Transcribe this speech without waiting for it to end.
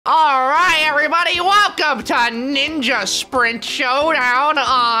All right, everybody, welcome to Ninja Sprint Showdown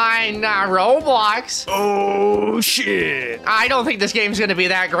on Roblox. Oh, shit. I don't think this game's gonna be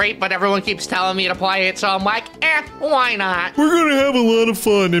that great, but everyone keeps telling me to play it, so I'm like, why not? We're gonna have a lot of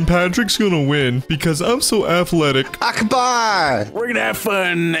fun, and Patrick's gonna win because I'm so athletic. Akbar! We're gonna have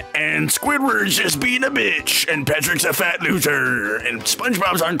fun, and Squidward's just being a bitch, and Patrick's a fat loser, and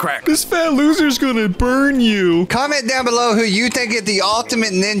SpongeBob's on crack. This fat loser's gonna burn you. Comment down below who you think is the ultimate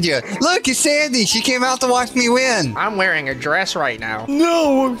ninja. Look, it's Sandy. She came out to watch me win. I'm wearing a dress right now.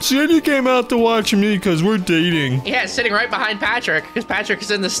 No, Sandy came out to watch me because we're dating. Yeah, sitting right behind Patrick, because Patrick is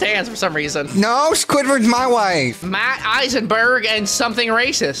in the stands for some reason. No, Squidward's my wife. Matt Eisenberg and something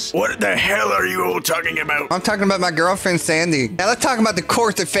racist. What the hell are you all talking about? I'm talking about my girlfriend, Sandy. Now let's talk about the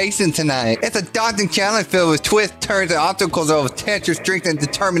course they're facing tonight. It's a daunting challenge filled with twists, turns, and obstacles of tension, strength, and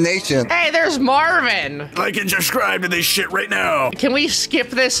determination. Hey, there's Marvin. Like and subscribe to this shit right now. Can we skip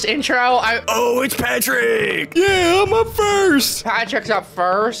this intro? Oh, it's Patrick. Yeah, I'm up first. Patrick's up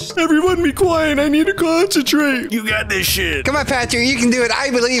first. Everyone be quiet. I need to concentrate. You got this shit. Come on, Patrick. You can do it.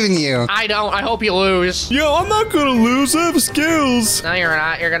 I believe in you. I don't. I hope you lose. Yo, I'm not gonna lose. I have skills. No, you're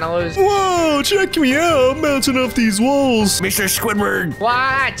not. You're gonna lose. Whoa, check me out. I'm bouncing off these walls. Mr. Squidward,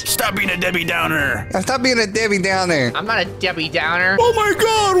 What? stop being a Debbie Downer. Now stop being a Debbie Downer. I'm not a Debbie Downer. Oh my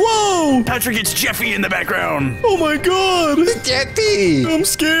god, whoa. Patrick, it's Jeffy in the background. Oh my god. Jeffy. I'm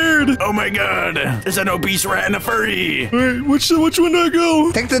scared. Oh my god, there's an obese rat and a furry. Wait, which one do I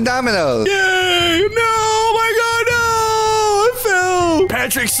go? Take the dominoes. Yay! No! Oh my god, no! I fell!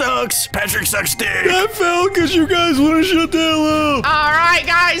 Patrick sucks. Patrick sucks dick. I fell because you guys want to shut the hell up. All right,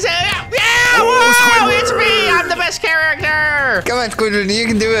 guys. Yeah! Oh, Whoa! Squidward. It's me. I'm the best character. Come on, Squidward. You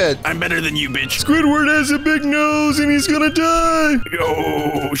can do it. I'm better than you, bitch. Squidward has a big nose and he's gonna die.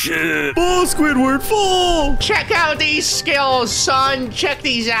 Oh, shit. Fall, Squidward, fall! Check out these skills, son. Check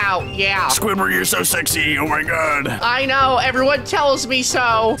these out. Yeah. Squidward, you're so sexy. Oh my god. I know. Everyone tells me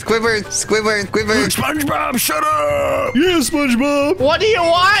so. Squidward, Squidward, Squidward. SpongeBob, shut up. Yeah, SpongeBob. What do you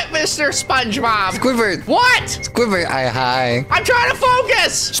want, Mr. SpongeBob? Squidward. What? Squidward, hi. I'm trying to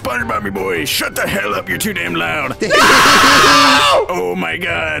focus. SpongeBob, boy, shut the hell up. You're too damn loud. Oh my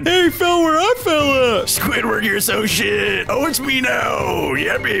god. Hey, fell where I fell at. Squidward, you're so shit. Oh, it's me now.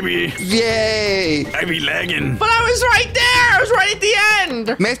 Yeah, baby. Yay. I be lagging. But I was right there. I was right at the end.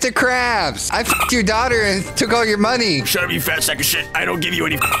 Mr. Krabs, I f***ed your daughter and took all your money. Shut up, you fat sack of shit. I don't give you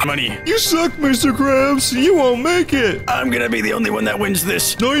any money. You suck, Mr. Krabs. You won't make it. I'm gonna be the only one that wins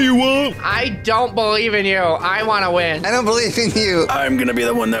this. No, you won't. I don't believe in you. I want to win. I don't believe in you. I'm gonna be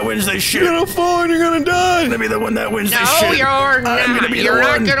the one that wins this shit. You're gonna fall and you're gonna die. I'm gonna be the one that wins No, this shit. you're I'm not. gonna be You're the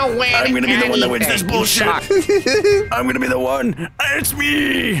not one. gonna win. I'm gonna be the one that wins this anything. You bullshit. suck. I'm gonna be the one. It's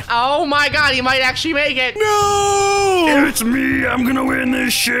me. Oh my god, he might actually make it. No! It's me. I'm gonna win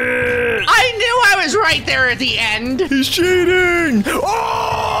this shit. I knew I was right there at the end. He's cheating.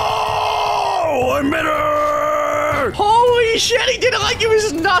 Oh, I'm better. Holy shit, he did it like it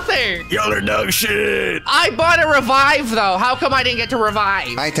was nothing. Y'all are dog shit. I bought a revive though. How come I didn't get to revive?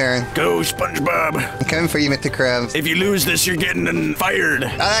 My turn. Go, SpongeBob. I'm coming for you, Mr. Krabs. If you lose this, you're getting fired.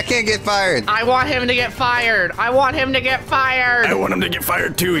 I can't get fired. I want him to get fired. I want him to get fired. I want him to get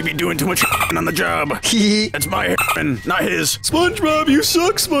fired too. He'd be doing too much on the job. That's my not his. SpongeBob, you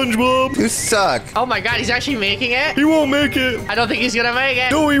suck, SpongeBob. You suck. Oh my god, he's actually making it? He won't make it. I don't think he's gonna make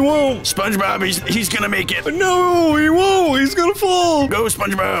it. No, he won't. SpongeBob, he's gonna make it. No, he won't. He's gonna fall. Go,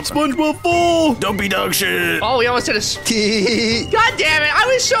 SpongeBob. SpongeBob, fall. Don't be dog shit. Oh, we almost did a... God damn it, I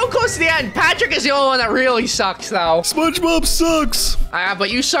was so close to the end. Patrick is the only one that really sucks though. SpongeBob sucks. But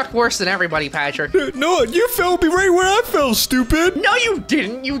you suck worse than everybody, Patrick. No, you fell right where I fell, stupid. No, you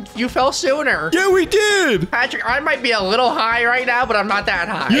didn't. You fell sooner. Yeah, we did. Patrick, I might be a little high right now, but I'm not that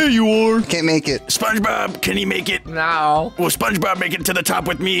high. Yeah, you are. Can't make it. SpongeBob, can he make it? No. Will SpongeBob make it to the top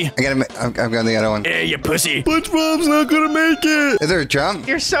with me? I've got the other one. Hey, you pussy. SpongeBob's not gonna make it. Is there a jump?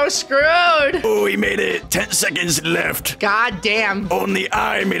 You're so screwed. Oh, he made it. 10 seconds left. God damn. Only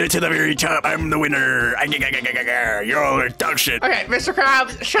I made it to the very top. I'm the winner. You're all dog shit. Okay, Mr.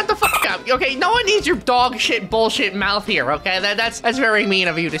 Krabs, shut the fuck up. Okay, no one needs your dog shit bullshit mouth here, okay? That's very mean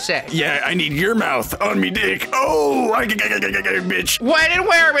of you to say. Yeah, I need your mouth on me dick. Oh, bitch. When and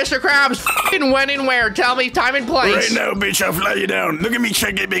where, Mr. Krabs? Fucking when and where? Tell me time and place. Right now, bitch, I'll fly you down. Look at me,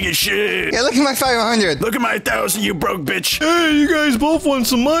 check it big as shit. Yeah, look at my 500. Look at my 1,000. house, you broke bitch. Hey, you guys both want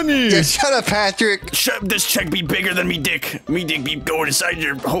some money. Yeah, shut up, Patrick. Shut this check be bigger than me dick. Me dick be going inside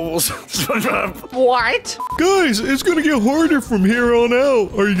your holes. SpongeBob. What? Guys, it's gonna get harder from here on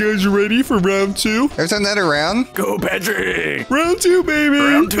out. Are you guys ready for round 2? There's another round. Go, Patrick. Round 2, baby.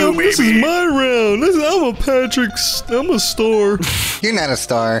 Round 2, This is baby. my round. I'm a Patrick's. I'm a star. You're not a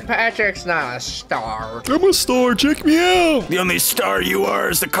star. Patrick's not a star. I'm a star. Check me out. The only star you are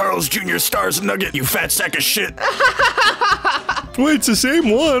is the Carl's Jr. Stars Nugget, you fat sack of shit. Wait, it's the same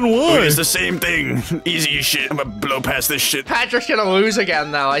one. Why? It's the same thing. Easy as shit. I'm gonna blow past this shit. Patrick's gonna lose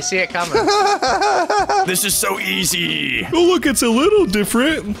again, though. I see it coming. This is so easy. Oh, look, it's a little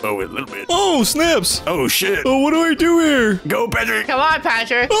different. Oh, a little bit. Oh, snaps. Oh, shit. Oh, what do I do here? Go, Patrick. Come on,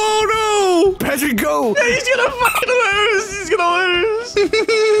 Patrick. Oh, Patrick, go. He's gonna fucking lose. He's gonna lose.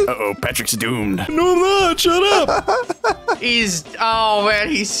 Uh-oh, Patrick's doomed. no. No, I'm not. Shut up. Oh man,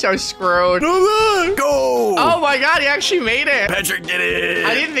 he's so screwed. No, I'm not. Go. Oh my god, he actually made it. Patrick did it.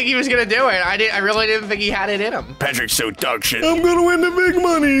 I didn't think he was gonna do it. I really didn't think he had it in him. Patrick's so dog shit. I'm gonna win the big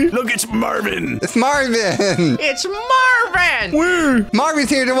money. Look, it's Marvin. It's Marvin. It's Marvin. Where? Marvin's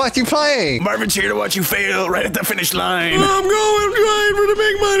here to watch you play. Marvin's here to watch you fail right at the finish line. I'm trying for the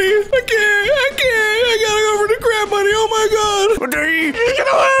big money. I can't. I gotta go for the crab money. Oh my god. 3, He's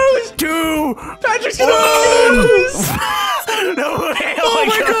gonna lose. 2, Patrick's gonna 1. lose. No way. Oh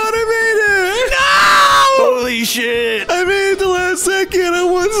my god, I made it. No! Holy shit. I made it the last second. I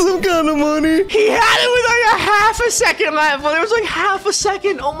won some kind of money. He had it with like a half a second left. It was like half a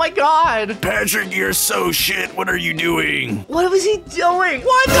second. Oh my god. Patrick, you're so shit. What are you doing? What was he doing?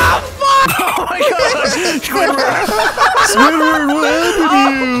 What the fuck? Oh my god. Squidward. Squidward, what happened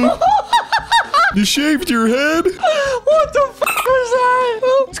to you? You shaved your head? What the fuck was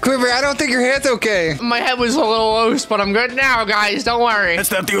that? Squidward, I don't think your head's okay. My head was a little loose, but I'm good now, guys. Don't worry.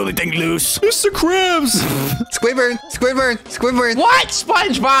 That's not the only thing loose. Mr. Krabs. Squidward. What?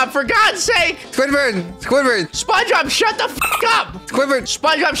 SpongeBob, for God's sake! Squidward. SpongeBob, shut the fuck up! Squidward.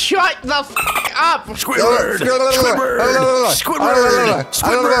 SpongeBob, shut the fuck up! Squidward.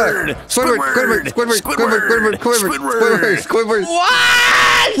 Squidward.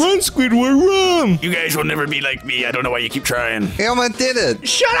 What? Run, Squidward, run. You guys will never be like me. I don't know why you keep trying. He almost did it.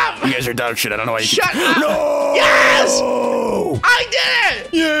 Shut up! You guys are dog shit. I don't know why you keep Shut up! No! Yes! I did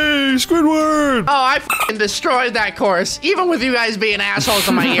it! Yay, Squidward. Oh, I fucking destroyed that course. Even with you guys being assholes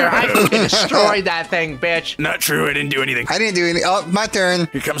in my ear, I fucking destroyed that thing, bitch. Not true. I didn't do anything. I didn't do any. Oh, my turn.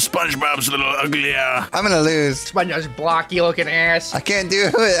 Here comes SpongeBob's little ugly. I'm gonna lose. SpongeBob's blocky looking ass. I can't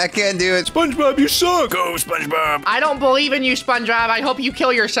do it. SpongeBob, you suck. Go, SpongeBob. I don't believe in you, SpongeBob. I hope you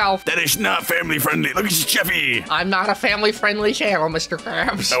kill yourself. That is not family friendly. Look, it's Jeffy. I'm not a family-friendly channel, Mr.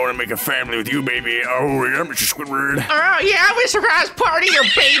 Krabs. I want to make a family with you, baby. Oh, yeah, Mr. Squidward. Yeah, Mr. Krabs, party your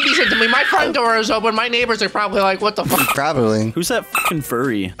babies into me. My front door is open. My neighbors are probably like, what the fuck? Probably. Who's that fucking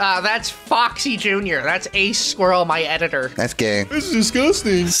furry? That's Foxy Jr. That's Ace Squirrel, my editor. That's gay. This is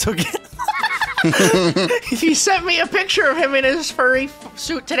disgusting. So He sent me a picture of him in his furry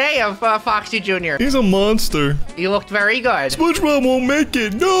suit today of Foxy Jr. He's a monster. He looked very good. SpongeBob won't make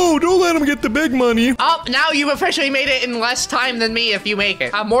it. No, don't let him get the big money. Oh, now you've officially made it in less time than me if you make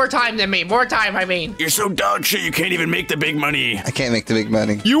it. More time than me. More time, I mean. You're so dog shit you can't even make the big money. I can't make the big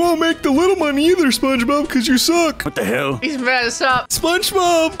money. You won't make the little money either, SpongeBob, because you suck. What the hell? He's messed up.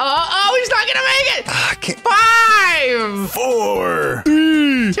 SpongeBob. Oh, he's not gonna make it. I can't. 5, 4,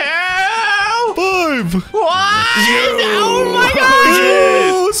 3, 2, 5. 1. Oh my god.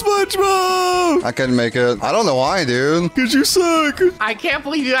 Oh, SpongeBob. I couldn't make it. I don't know why, dude. Because you suck. I can't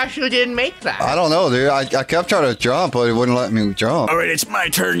believe you actually didn't make that. I don't know, dude. I kept trying to jump, but it wouldn't let me jump. All right, it's my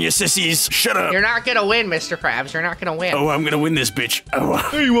turn, you sissies. Shut up. You're not gonna win, Mr. Krabs. You're not gonna win. Oh, I'm gonna win this bitch. Oh.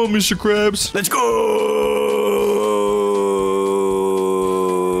 There you want, Mr. Krabs. Let's go.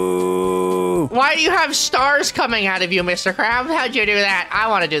 Why do you have stars coming out of you, Mr. Krabs? How'd you do that? I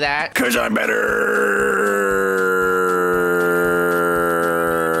want to do that. Cause I'm better.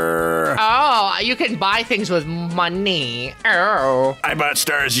 Oh, you can buy things with money. Oh. I bought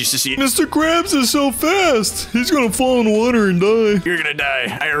stars, you sissy. Mr. Krabs is so fast. He's gonna fall in the water and die. You're gonna die.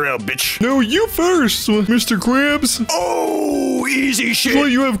 IRL, bitch. No, you first, Mr. Krabs. Oh, easy shit.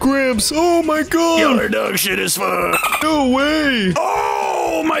 What, you have crabs? Oh my Y'all god. are dog shit as fuck. No way.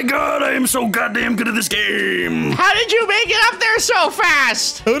 Oh! Oh my god, I am so goddamn good at this game. How did you make it up there so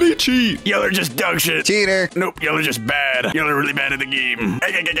fast? How'd he cheat? Y'all are just dog shit. Cheater. Nope, y'all are just bad. Y'all are really bad at the game.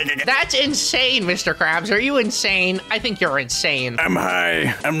 That's insane, Mr. Krabs. Are you insane? I think you're insane. I'm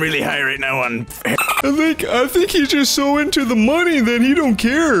high. I'm really high right now on... I think he's just so into the money that he don't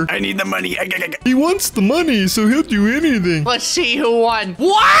care. I need the money. He wants the money, so he'll do anything. Let's see who won.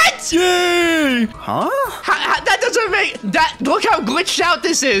 What? Yay! Huh? That doesn't make that. Look how glitched out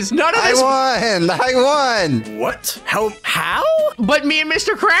this is. None of this. I won. What? How? But me and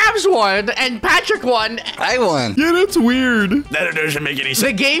Mr. Krabs won, and Patrick won. I won. Yeah, that's weird. That doesn't make any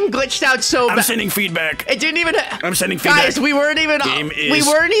sense. The game glitched out so bad. I'm sending feedback. It didn't even. I'm sending feedback. Guys, we weren't even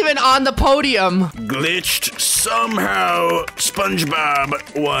on the podium. Glitched somehow.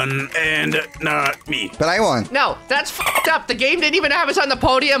 SpongeBob won and not me. But I won. No, that's fucked up. The game didn't even have us on the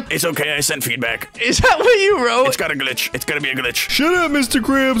podium. It's okay. I sent feedback. Is that what you wrote? It's got a glitch. It's gotta be a glitch. Shut up, Mr.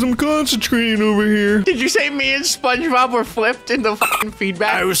 Krabs. I'm concentrating over here. Did you say me and SpongeBob were flipped in the fucking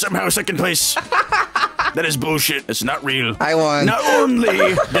feedback? I was somehow second place. That is bullshit. It's not real. I won. Not only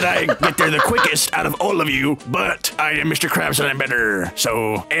did I get there the quickest out of all of you, but I am Mr. Krabs and I'm better.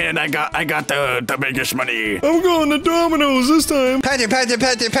 So, and I got the biggest money. I'm going to Domino's this time.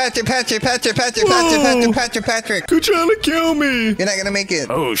 Patrick. You're trying to kill me. You're not gonna make it.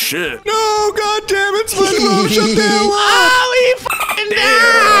 Oh shit. No, god damn it, SpongeBob, shut the hell up. Oh, he fucking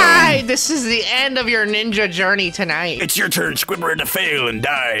died! This is the end of your ninja journey tonight. It's your turn, Squidward, to fail and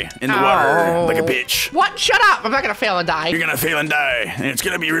die in the water like a bitch. What? Shut up! I'm not gonna fail and die. You're gonna fail and die, and it's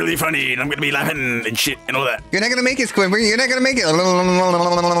gonna be really funny, and I'm gonna be laughing and shit and all that. You're not gonna make it, Squidward. You're not gonna make it.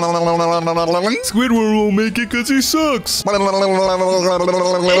 Squidward won't make it because he sucks.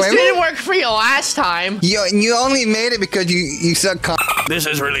 This didn't work for you last time. You only made it because you suck. This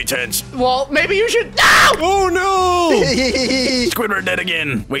is really tense. Well, maybe you should. No! Oh no! Squidward dead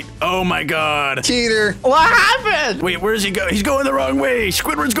again. Wait. Oh my god. Cheater. What happened? Wait, where's he go? He's going the wrong way.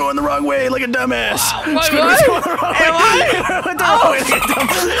 Squidward's going the wrong way like a dumbass. Squidward's going the wrong way. Am I? Went the wrong way like a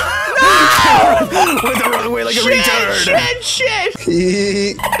dumbass. No! Went the wrong way like a retard. Shit!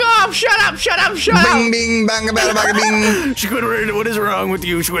 Stop! Shut up! Shut up! Shut up! Bing, bing, bang, bang, bang, bing. Squidward, what is wrong with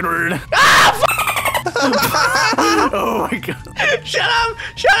you, Squidward? Oh my god. Shut up!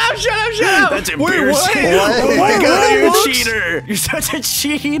 Shut up! Shut up! Shut up! That's embarrassing. What? Oh my god, you're a Roblox? cheater. You're such a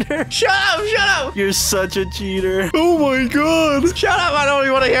cheater. Shut up! Shut up! You're such a cheater. Oh my god! Shut up! I don't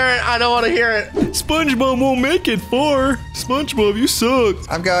even want to hear it. I don't want to hear it. SpongeBob won't make it far. SpongeBob, you suck.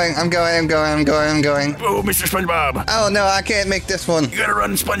 I'm going. Oh, Mr. SpongeBob. Oh no, I can't make this one. You gotta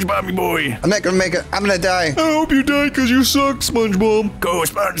run, SpongeBob, me boy. I'm not gonna make it. I'm gonna die. I hope you die because you suck, SpongeBob. Go,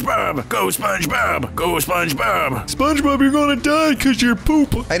 SpongeBob. Go, SpongeBob. Go, SpongeBob. SpongeBob, you're gonna die because you're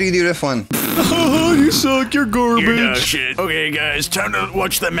poop. How do you do this one? Oh, you suck. You're garbage. You're dog shit. Okay, guys, time to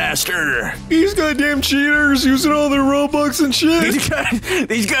watch the master. These goddamn cheaters using all their Robux and shit.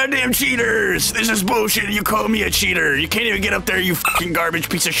 These goddamn cheaters. This is bullshit. You call me a cheater. You can't even get up there, you fucking garbage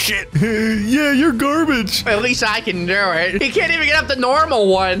piece of shit. Yeah, you're garbage. At least I can do it. He can't even get up the normal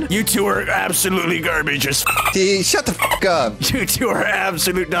one. You two are absolutely garbage as f. Shut the fuck up. You two are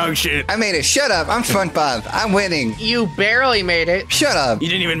absolute dog shit. I made it. Shut up. I'm SpongeBob. I'm winning. You barely made it. Shut up. You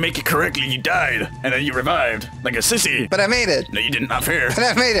didn't even make it correctly. You died, and then you revived like a sissy. But I made it. No, you didn't. Not fair. But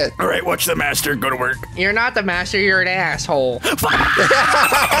I made it. All right, watch the master. Go to work. You're not the master. You're an asshole. Oh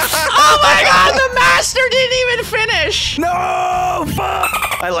my god! The master didn't even finish. No!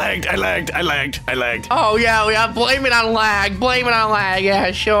 Fuck! I lagged. Oh yeah. Blame it on lag. Blame it on lag.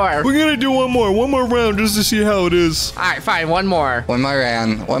 Yeah, sure. We're gonna do one more round just to see how it is. All right, fine. One more. One more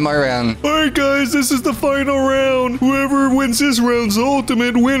round. All right, guys, this is the final round. Whoever wins this round's the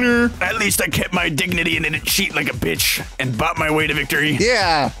ultimate winner. At least I kept my dignity and didn't cheat like a bitch and bought my way to victory.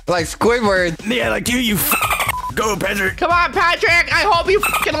 Yeah, like Squidward. Yeah, like you Go, Patrick. Come on, Patrick. I hope you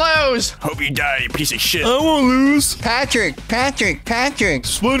fucking lose. Hope you die, you piece of shit. I won't lose. Patrick.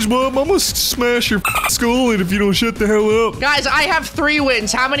 SpongeBob, I'm gonna smash your skull in if you don't shut the hell up. Guys, I have 3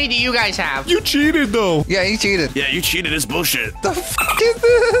 wins. How many do you guys have? You cheated, though. Yeah, he cheated. Yeah, you cheated. It's bullshit. The fuck is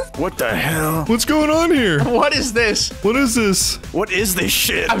this? What the hell? What's going on here? What is this? What is this? What is this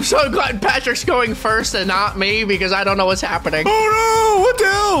shit? I'm so glad Patrick's going first and not me because I don't know what's happening. Oh no! What the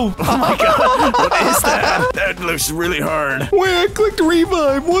hell? Oh my god. What is that? That looks really hard. Wait, I clicked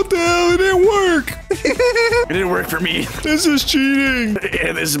revive. What the hell? It didn't work. It didn't work for me. This is cheating.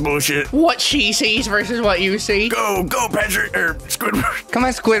 Yeah, this is bullshit. What she sees versus what you see. Go, Patrick, or Squidward. Come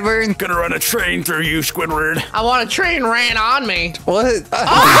on, Squidward. Gonna run a train through you, Squidward. I want a train ran on me. What?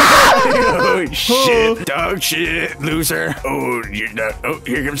 Oh, shit. Dog shit. Loser. Oh, you're not. Oh,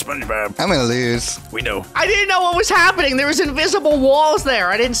 here comes SpongeBob. I'm gonna lose. We know. I didn't know what was happening. There was invisible walls there.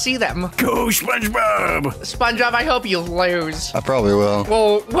 I didn't see them. Go, SpongeBob. SpongeBob, I hope you lose. I probably will.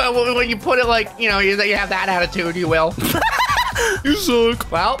 Well, when you put it like, you know, you have that attitude, you will. You suck.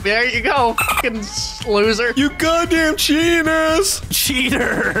 Well, there you go, fucking loser. You goddamn cheating ass.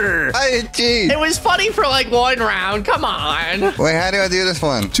 Cheater. I didn't cheat. It was funny for like 1 round. Come on. Wait, how do I do this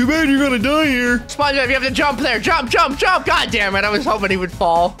one? Too bad you're gonna die here. SpongeBob, you have to jump there. Jump, jump, jump. God damn it. I was hoping he would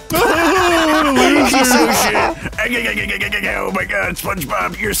fall. He's so shit. Oh my god,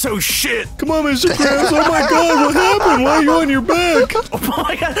 SpongeBob, you're so shit. Come on, Mr. Krabs. Oh my god, what happened? Why are you on your back? Oh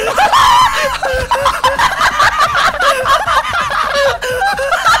my god.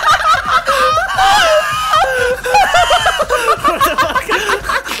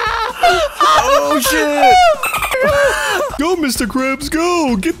 Oh shit! Go, Mr. Krabs,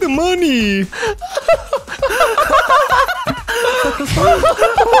 go! Get the money!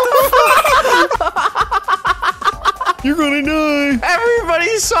 You're gonna die!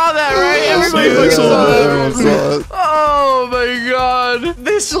 Everybody saw that, right? Yeah, Everybody I saw that. Everyone saw it. Oh my god.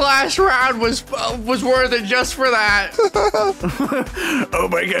 This last round was worth it just for that. Oh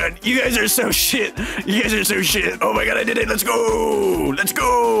my god, you guys are so shit. You guys are so shit. Oh my god, I did it. Let's go. Let's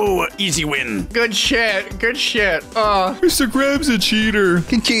go. Easy win. Good shit. Good shit. Mr. Krabs a cheater.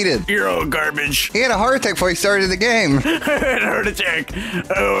 He cheated. You're all garbage. He had a heart attack before he started the game. I had a heart attack.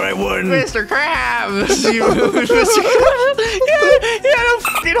 Oh, I won. Mr. Krabs. Mr. Krabs. He had a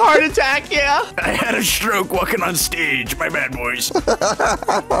fucking heart attack, yeah. I had a stroke walking on stage. My bad, boys.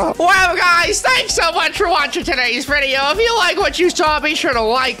 Well, guys, thanks so much for watching today's video. If you like what you saw, be sure to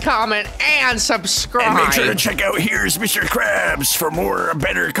like, comment, and subscribe. And make sure to check out Here's Mr. Krabs for more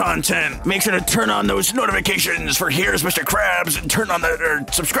better content. Make sure to turn on those notifications for Here's Mr. Krabs and turn on that or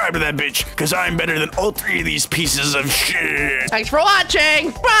subscribe to that bitch, because I'm better than all 3 of these pieces of shit. Thanks for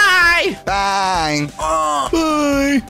watching. Bye. Bye. Bye.